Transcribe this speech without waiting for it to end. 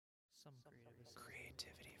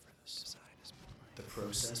Creativity for the side is the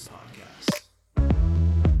Process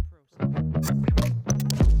Podcast.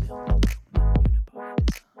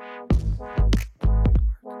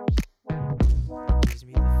 Gives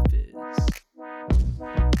me the fizz.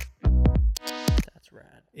 That's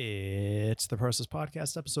rad. It's the Process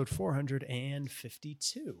Podcast, episode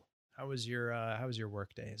 452. How was your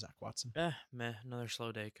work day, Zach Watson? Meh. Another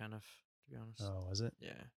slow day, kind of, to be honest. Oh, was it?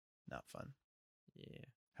 Yeah. Not fun. Yeah.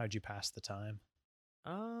 How'd you pass the time?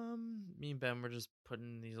 Me and Ben were just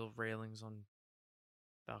putting these little railings on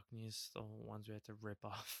balconies, the ones we had to rip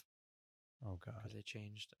off Oh because God. they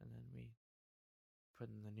changed, and then we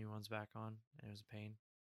putting the new ones back on, and it was a pain.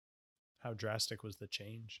 How drastic was the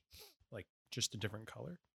change? Like just a different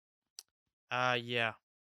color? Yeah.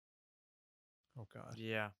 Oh God.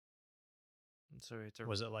 Yeah. And so we had to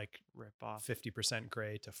Was it like rip off 50%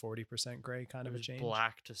 gray to 40% gray kind it of a was change?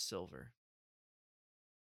 black to silver.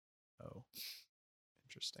 Oh,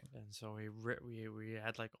 interesting. And so we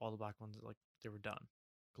had like all the black ones, like they were done,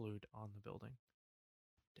 glued on the building.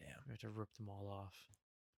 Damn. We had to rip them all off.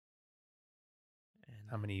 And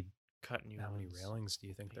How many cut new how many ones. railings do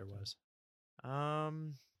you think there paint them. was?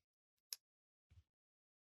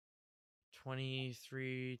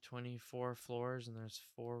 23, 24 floors, and there's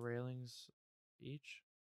 4 railings each.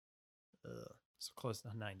 So close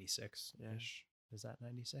to 96 ish. Is that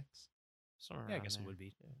 96? Somewhere Yeah, I around guess it there. would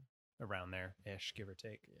be Yeah. around there ish, give or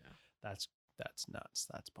take. Yeah. That's nuts.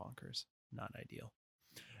 That's bonkers. Not ideal.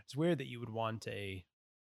 It's weird that you would want a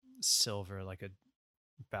silver, like a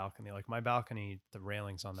balcony. Like my balcony, the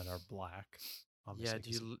railings on that are black. Yeah,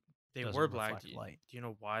 Obviously, they doesn't were black. reflect light. Do you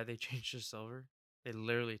know why they changed to silver? They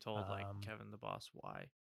literally told Um, Kevin the boss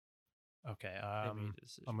why okay. they made the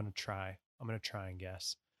decision. I'm gonna try and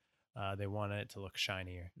guess. They wanted it to look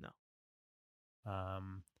shinier. No.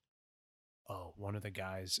 One of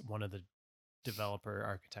the developer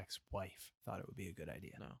architect's wife thought it would be a good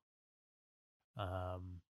idea. No.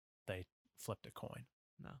 They flipped a coin.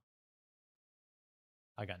 No.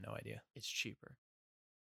 I got no idea. It's cheaper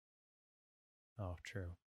Oh,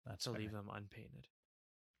 true. That's to fair. leave them unpainted.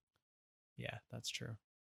 Yeah, that's true.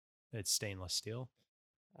 It's stainless steel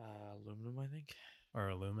Aluminum, I think. or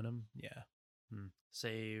aluminum. Yeah.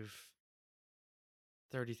 Save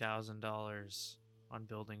 $30,000 on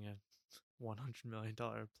building a $100 million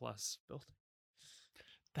plus building.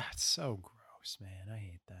 That's so gross, man. I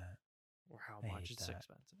hate that. Or how I much hate it's that.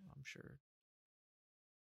 expensive, I'm sure.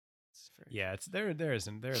 It's very Yeah, it's there is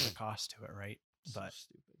a cost to it, right? so But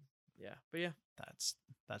stupid. Yeah, but yeah,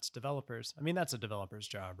 that's developers. I mean, that's a developer's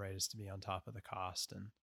job, right? Is to be on top of the cost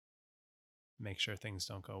and make sure things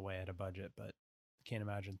don't go way out of budget. But I can't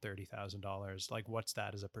imagine $30,000. Like, what's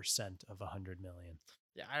that as a percent of 100 million?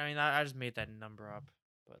 yeah. I mean, I just made that number up,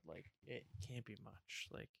 but like, it can't be much.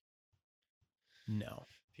 Like, No.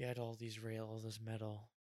 if you had all this metal,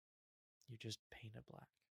 you just paint it black.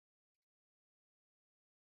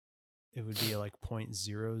 It would be like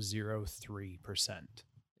 0.003%.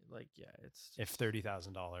 Like, yeah, it's If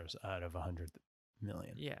 $30,000 out of 100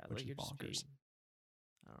 million. yeah, which like is you're just bonkers. being,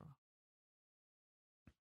 I don't know.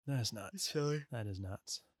 That's nuts. Silly. That is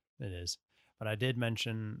nuts. It is. But I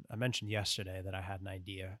mentioned yesterday that I had an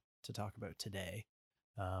idea to talk about today.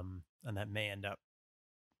 And that may end up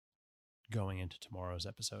going into tomorrow's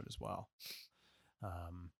episode as well.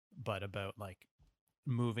 But about like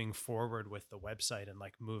moving forward with the website and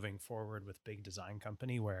like moving forward with Big Design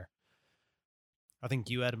Company, where I think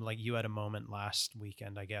you had a moment last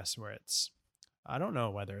weekend, I guess, where I don't know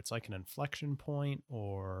whether it's like an inflection point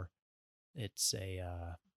or it's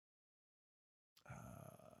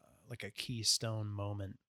like a keystone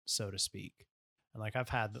moment, so to speak. And like I've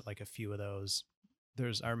had like a few of those.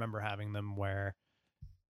 I remember having them where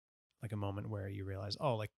like a moment where you realize,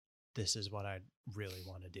 oh, like this is what I really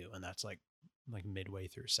want to do. And that's like midway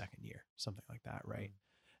through second year, something like that. Right.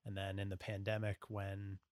 And then in the pandemic,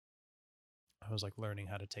 when I was like learning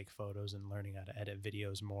how to take photos and learning how to edit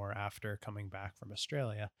videos more after coming back from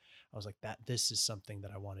Australia, I was like, this is something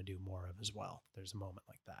that I want to do more of as well. There's a moment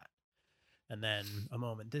like that. And then a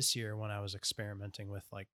moment this year when I was experimenting with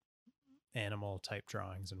like animal type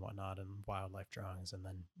drawings and whatnot and wildlife drawings. And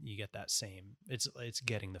then you get that same, it's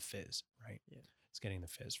getting the fizz, right? Yeah. It's getting the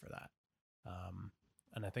fizz for that.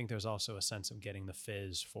 And I think there's also a sense of getting the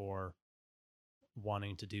fizz for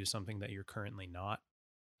wanting to do something that you're currently not.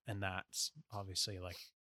 And that's obviously like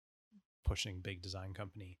pushing Big Design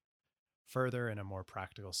Company further in a more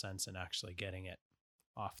practical sense and actually getting it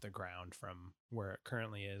off the ground from where it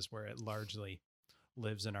currently is, where it largely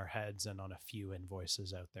lives in our heads and on a few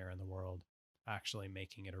invoices out there in the world, actually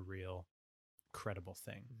making it a real credible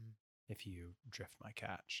thing. Mhm. If you drift my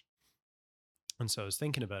catch. And so I was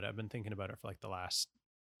thinking about it. I've been thinking about it for like the last,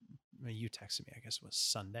 you texted me, I guess it was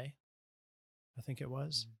Sunday, I think it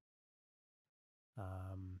was.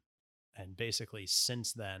 Mm. And basically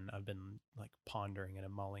since then, I've been like pondering it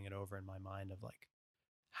and mulling it over in my mind of like,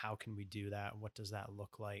 how can we do that? What does that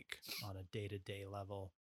look like on a day-to-day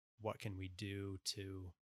level? What can we do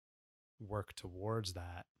to work towards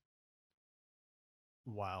that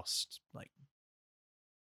whilst like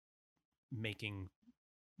making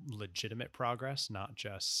legitimate progress, not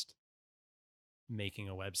just making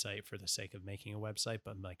a website for the sake of making a website,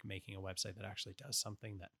 but like making a website that actually does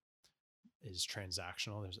something that is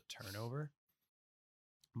transactional, there's a turnover,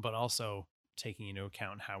 but also taking into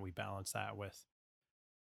account how we balance that with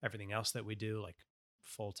everything else that we do, like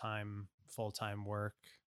full-time work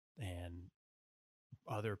and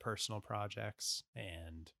other personal projects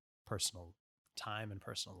and personal time and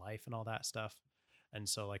personal life and all that stuff. And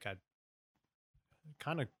so like I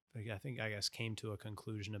kind of, I think I guess came to a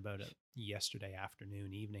conclusion about it yesterday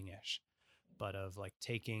afternoon, evening-ish, but of like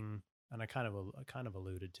taking, and I kind of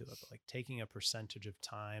alluded to it, but like taking a percentage of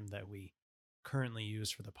time that we currently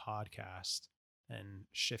use for the podcast and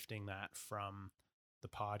shifting that from the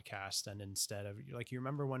podcast, and instead of like, you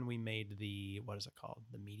remember when we made the, what is it called,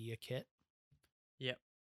 the media kit, Yep.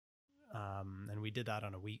 and we did that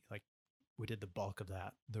on a week, like we did the bulk of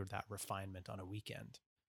that refinement on a weekend,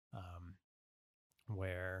 um,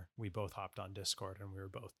 where we both hopped on Discord and we were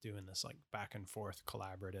both doing this like back and forth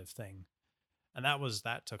collaborative thing. And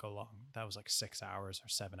that took that was like 6 hours or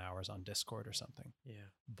 7 hours on Discord or something. Yeah.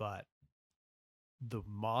 But the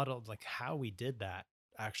model, like how we did that,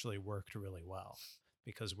 actually worked really well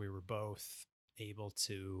because we were both able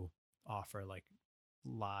to offer like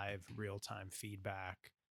live real-time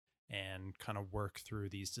feedback and kind of work through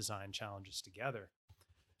these design challenges together.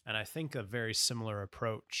 And I think a very similar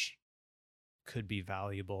approach could be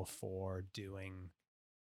valuable for getting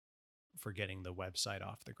the website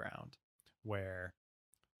off the ground, where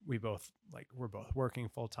we're both working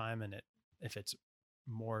full time, and if it's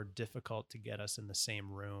more difficult to get us in the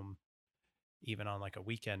same room even on like a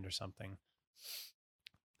weekend or something,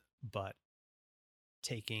 but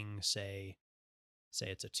taking say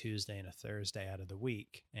it's a Tuesday and a Thursday out of the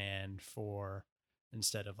week, and for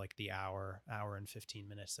instead of like the hour and 15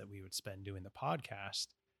 minutes that we would spend doing the podcast,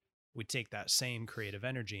 we take that same creative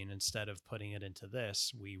energy, and instead of putting it into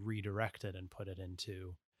this, we redirect it and put it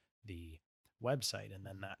into the website. And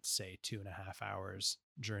then that's say 2.5 hours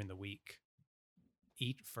during the week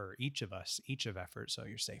for each of us, each of effort. So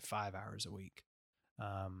you're say 5 hours a week.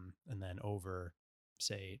 And then over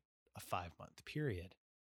say a 5-month period,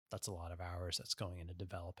 that's a lot of hours that's going into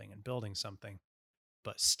developing and building something,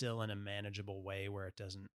 but still in a manageable way where it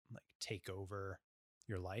doesn't like take over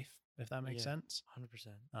your life, if that makes sense. 100%.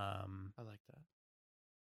 I like that.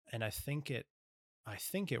 And I think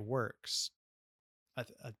it works.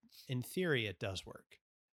 In theory, it does work.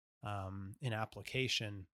 In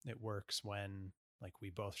application, it works when like we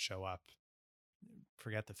both show up.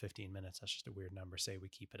 Forget the 15 minutes. That's just a weird number. Say we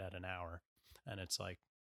keep it at an hour, and it's like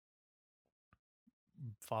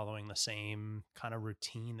following the same kind of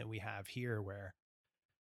routine that we have here, where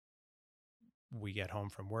we get home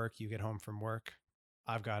from work, you get home from work.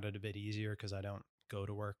 I've got it a bit easier because I don't go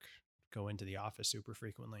into the office super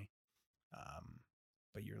frequently.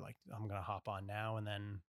 But you're like, I'm going to hop on now, and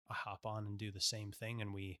then I hop on and do the same thing.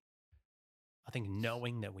 And I think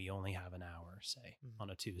knowing that we only have an hour, say on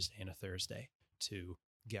a Tuesday and a Thursday to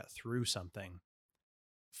get through something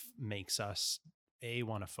makes us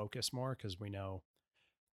want to focus more, because we know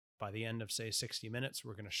by the end of say 60 minutes,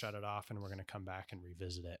 we're going to shut it off and we're going to come back and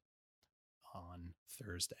revisit it on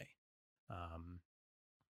Thursday.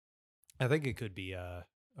 I think it could be a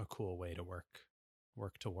cool way to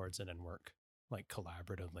work towards it and work like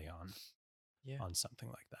collaboratively on something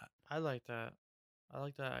like that. I like that. I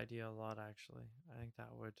like that idea a lot, actually. I think that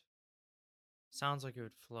sounds like it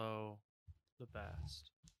would flow the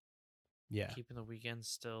best. Yeah. Keeping the weekends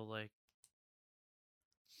still like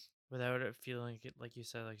without it feeling like you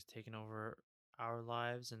said, like it's taking over our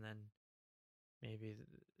lives, and then maybe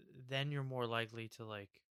then you're more likely to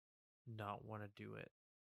like not want to do it.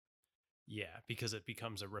 Yeah, because it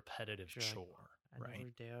becomes a repetitive chore, like, right?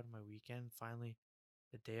 Every day out of my weekend, finally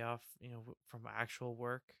the day off, from actual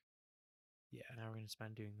work. Yeah. Now we're gonna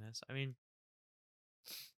spend doing this. I mean,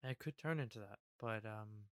 it could turn into that, but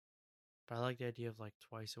I like the idea of like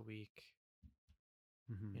twice a week.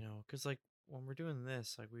 Mm-hmm. Because like when we're doing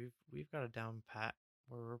this, like we've got a down pat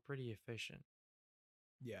where we're pretty efficient.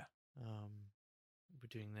 Yeah. We're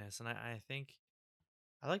doing this, and I think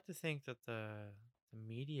I like to think that the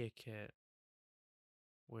media kit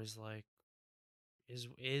was like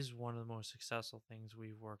is one of the most successful things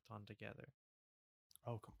we've worked on together.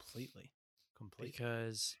 Oh, completely.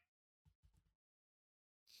 Because,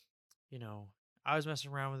 I was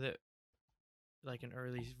messing around with it like an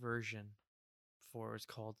early version before it was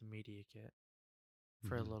called the Media Kit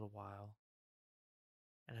for a Mhm. little while.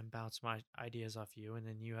 And then bounced my ideas off you, and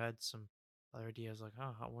then you had some other ideas like,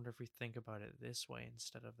 oh, I wonder if we think about it this way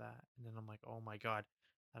instead of that. And then I'm like, oh my god,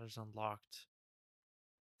 that has unlocked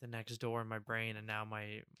the next door in my brain, and now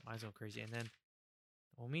my mind's going crazy. And then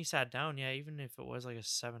when we sat down, yeah, even if it was like a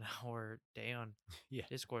 7 hour day on Yeah,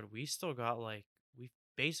 Discord, we still got like we a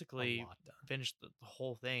basically lot done. finished the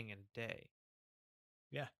whole thing in a day,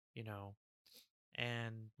 Yeah, you know,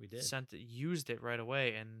 and we did. used it right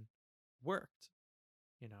away and worked,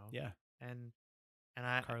 you know, Yeah, and and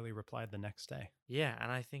I Carly replied the next day. yeah,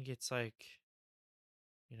 and I think it's like,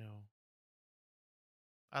 you know,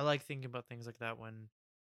 I like thinking about things like that when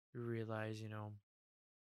you realize,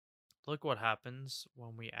 look what happens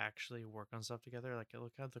when we actually work on stuff together. Like,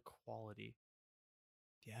 look at the quality,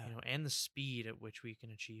 Yeah. and the speed at which we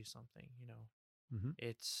can achieve something. Mm-hmm.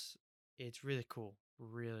 It's really cool,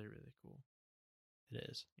 really, really cool. It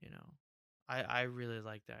is. I really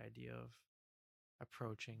like the idea of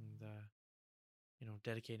approaching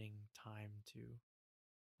dedicating time to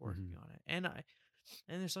Mm-hmm. working on it, and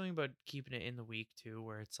there's something about keeping it in the week too,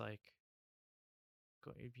 where it's like,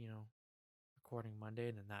 recording Monday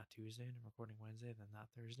and then that Tuesday and recording Wednesday and then that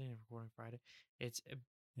Thursday and recording Friday. It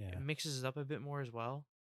Yeah. mixes it up a bit more as well,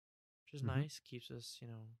 which is Mm-hmm. nice. Keeps us,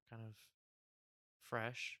 kind of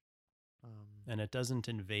fresh. And it doesn't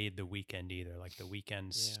invade the weekend either. Like the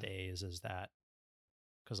weekend Yeah, stays as that,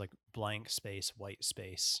 because like blank space, white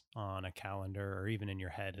space on a calendar or even in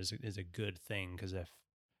your head is a good thing. Because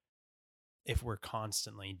if we're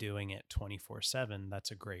constantly doing it 24/7, that's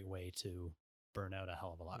a great way to burn out a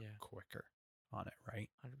hell of a lot yeah, quicker on it, right?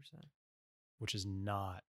 100%. Which is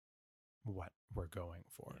not what we're going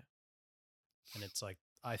Yeah, for. And it's like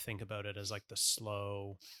I think about it as like the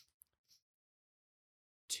slow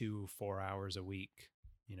 2-4 hours a week,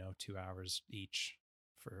 2 hours each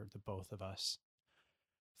for the both of us,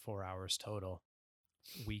 4 hours total,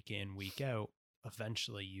 week in, week out.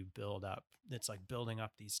 Eventually you build up. It's like building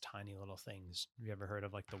up these tiny little things. Have you ever heard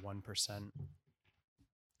of like the 1%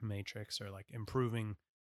 matrix, or like improving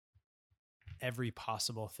every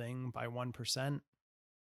possible thing by 1%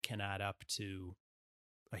 can add up to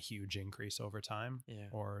a huge increase over time? yeah,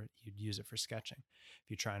 Or you'd use it for sketching. If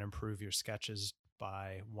you try and improve your sketches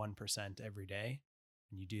by 1% every day,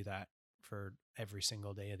 and you do that for every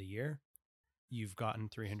single day of the year, you've gotten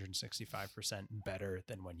 365% better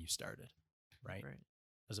than when you started, right? right.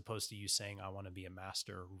 As opposed to you saying, I want to be a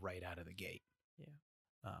master right out of the gate. Yeah,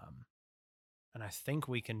 Um, and I think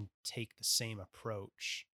we can take the same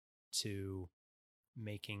approach to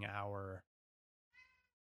making our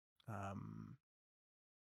um,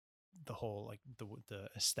 the whole like the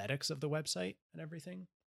aesthetics of the website and everything.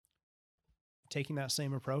 Taking that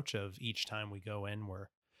same approach of each time we go in,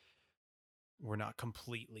 we're not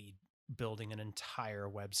completely building an entire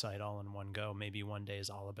website all in one go. Maybe one day is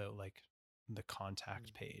all about like the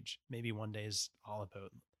contact page. Maybe one day is all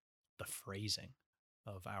about the phrasing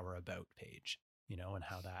of our about page, and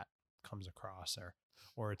how that comes across,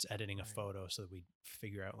 or it's editing a right. photo so that we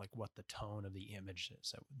figure out like what the tone of the image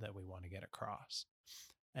is that we want to get across.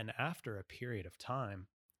 And after a period of time,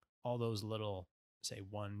 all those little, say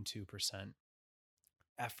 1-2%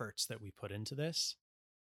 efforts that we put into this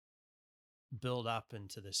build up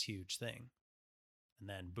into this huge thing. And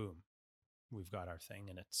then boom, we've got our thing,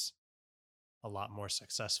 and it's a lot more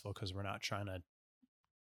successful because we're not trying to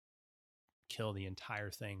kill the entire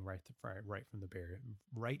thing right from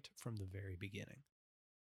the very beginning.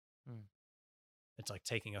 Mm. It's like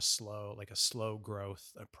taking a slow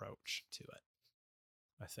growth approach to it.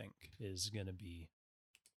 I think is going to be,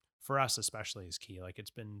 for us especially, is key. Like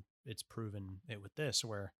it's proven it with this,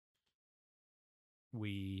 where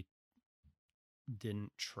we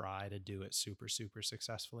didn't try to do it super super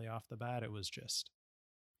successfully off the bat. It was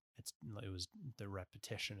the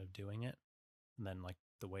repetition of doing it, and then like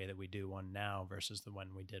the way that we do one now versus the one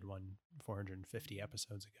we did one 450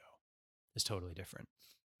 episodes ago is totally different,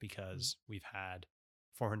 because we've had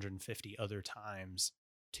 450 other times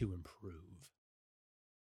to improve.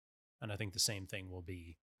 And I think the same thing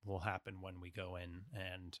will happen when we go in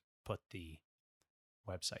and put the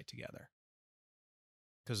website together,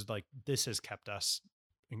 because like this has kept us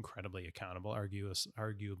incredibly accountable,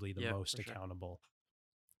 arguably the Yeah, most for sure. accountable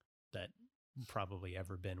that probably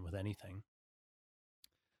ever been with anything.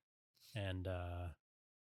 And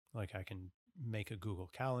like I can make a Google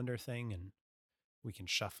Calendar thing and we can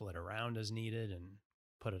shuffle it around as needed and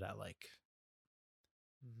put it at like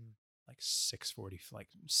Mm-hmm. 6:40, like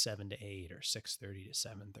 7 to 8 or 6:30 to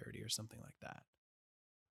 7:30 or something like that.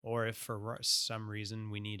 Or if for some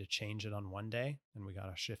reason we need to change it on one day and we got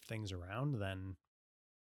to shift things around, then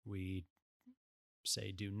we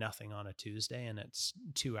say do nothing on a Tuesday and it's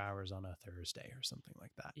 2 hours on a Thursday or something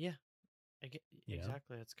like that. Yeah, I get You know?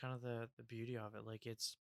 exactly. It's kind of the beauty of it. Like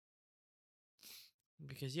it's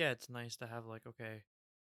because yeah, it's nice to have like okay,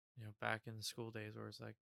 back in the school days where it's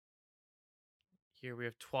like here we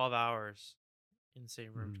have 12 hours in the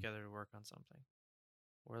same room Mhm. together to work on something.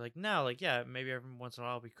 Or like now, like yeah, maybe every once in a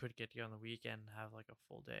while we could get together on the weekend and have like a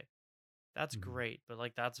full day. That's Mhm. great, but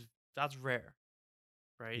like that's rare,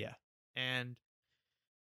 right? Yeah. And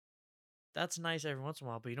that's nice every once in a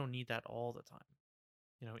while, but you don't need that all the time.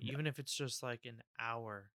 No. Even if it's just like an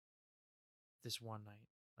hour this one night.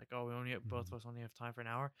 Like, oh, we only both Mhm. of us only have time for an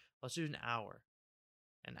hour. Let's do an hour.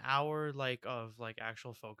 An hour like of like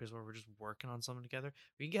actual focus where we're just working on something together.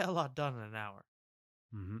 We can get a lot done in an hour,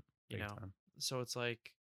 Mhm. you Big know. time. So it's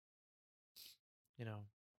like, you know,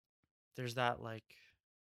 there's that like,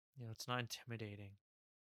 it's not intimidating.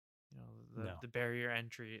 The No. the barrier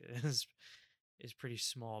entry is pretty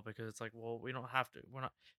small because it's like, well, we don't have to. We're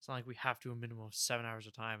not. It's not like we have to a minimum of 7 hours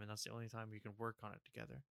of time, and that's the only time we can work on it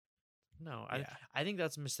together. No, Yeah. I think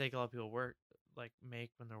that's a mistake a lot of people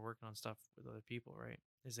make when they're working on stuff with other people, right?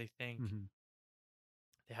 Is they think Mhm.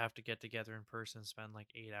 they have to get together in person and spend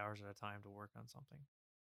like 8 hours at a time to work on something.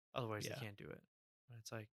 Otherwise, they Yeah. can't do it. And it's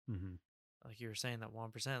Mhm. like you were saying that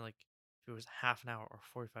 1%, like if it was half an hour or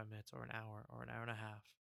 45 minutes or an hour and a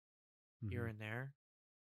half here Mhm. and there,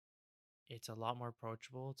 it's a lot more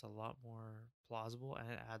approachable. It's a lot more plausible,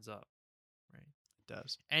 and it adds up, right? It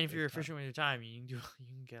does. And if you're Big time. efficient with your time, you can do you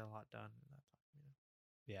can get a lot done in that time.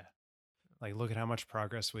 Yeah. Like look at how much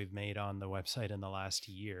progress we've made on the website in the last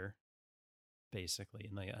year, basically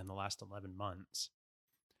in the last 11 months,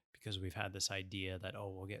 because we've had this idea that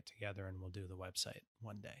we'll get together and we'll do the website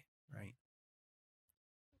one day, right?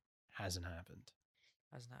 Hasn't happened.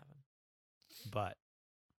 Hasn't happened. But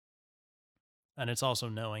and it's also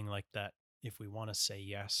knowing like that if we want to say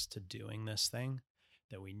yes to doing this thing,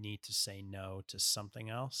 that we need to say no to something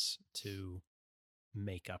else to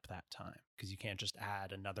make up that time, because you can't just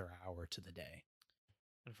add another hour to the day.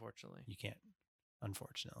 Unfortunately. You can't,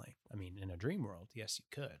 unfortunately. I mean, in a dream world, yes, you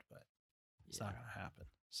could, but it's Yeah. not going to happen.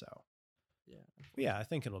 So, Yeah. but yeah, I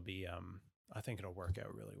think it'll be, I think it'll work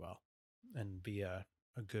out really well and be a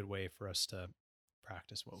good way for us to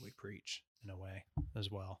practice what we preach in a way as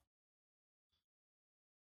well.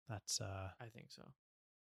 That's, I think so.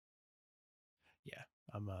 yeah,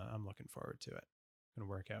 I'm looking forward to it. Gonna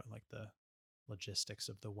work out like the logistics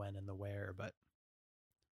of the when and the where, but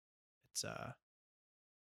it's, I'm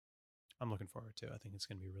looking forward to it. I think it's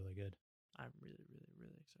gonna be really good. I'm really, really,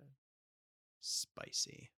 really excited.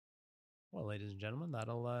 Spicy. Well, ladies and gentlemen,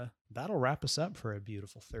 that'll wrap us up for a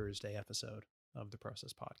beautiful Thursday episode of the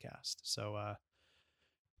Process Podcast. So if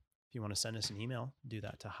you want to send us an email, do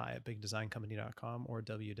that to hi@bigdesigncompany.com or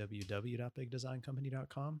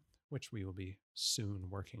www.bigdesigncompany.com, which we will be soon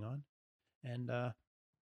working on. And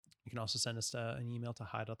you can also send us an email to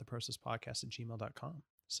hi.theprocesspodcast@gmail.com.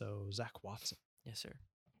 So Zach Watson, Yes, sir.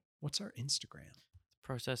 what's our Instagram?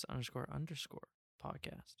 Process__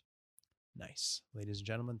 podcast. Nice. Ladies and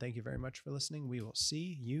gentlemen, thank you very much for listening. We will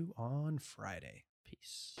see you on Friday.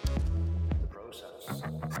 Peace. The process.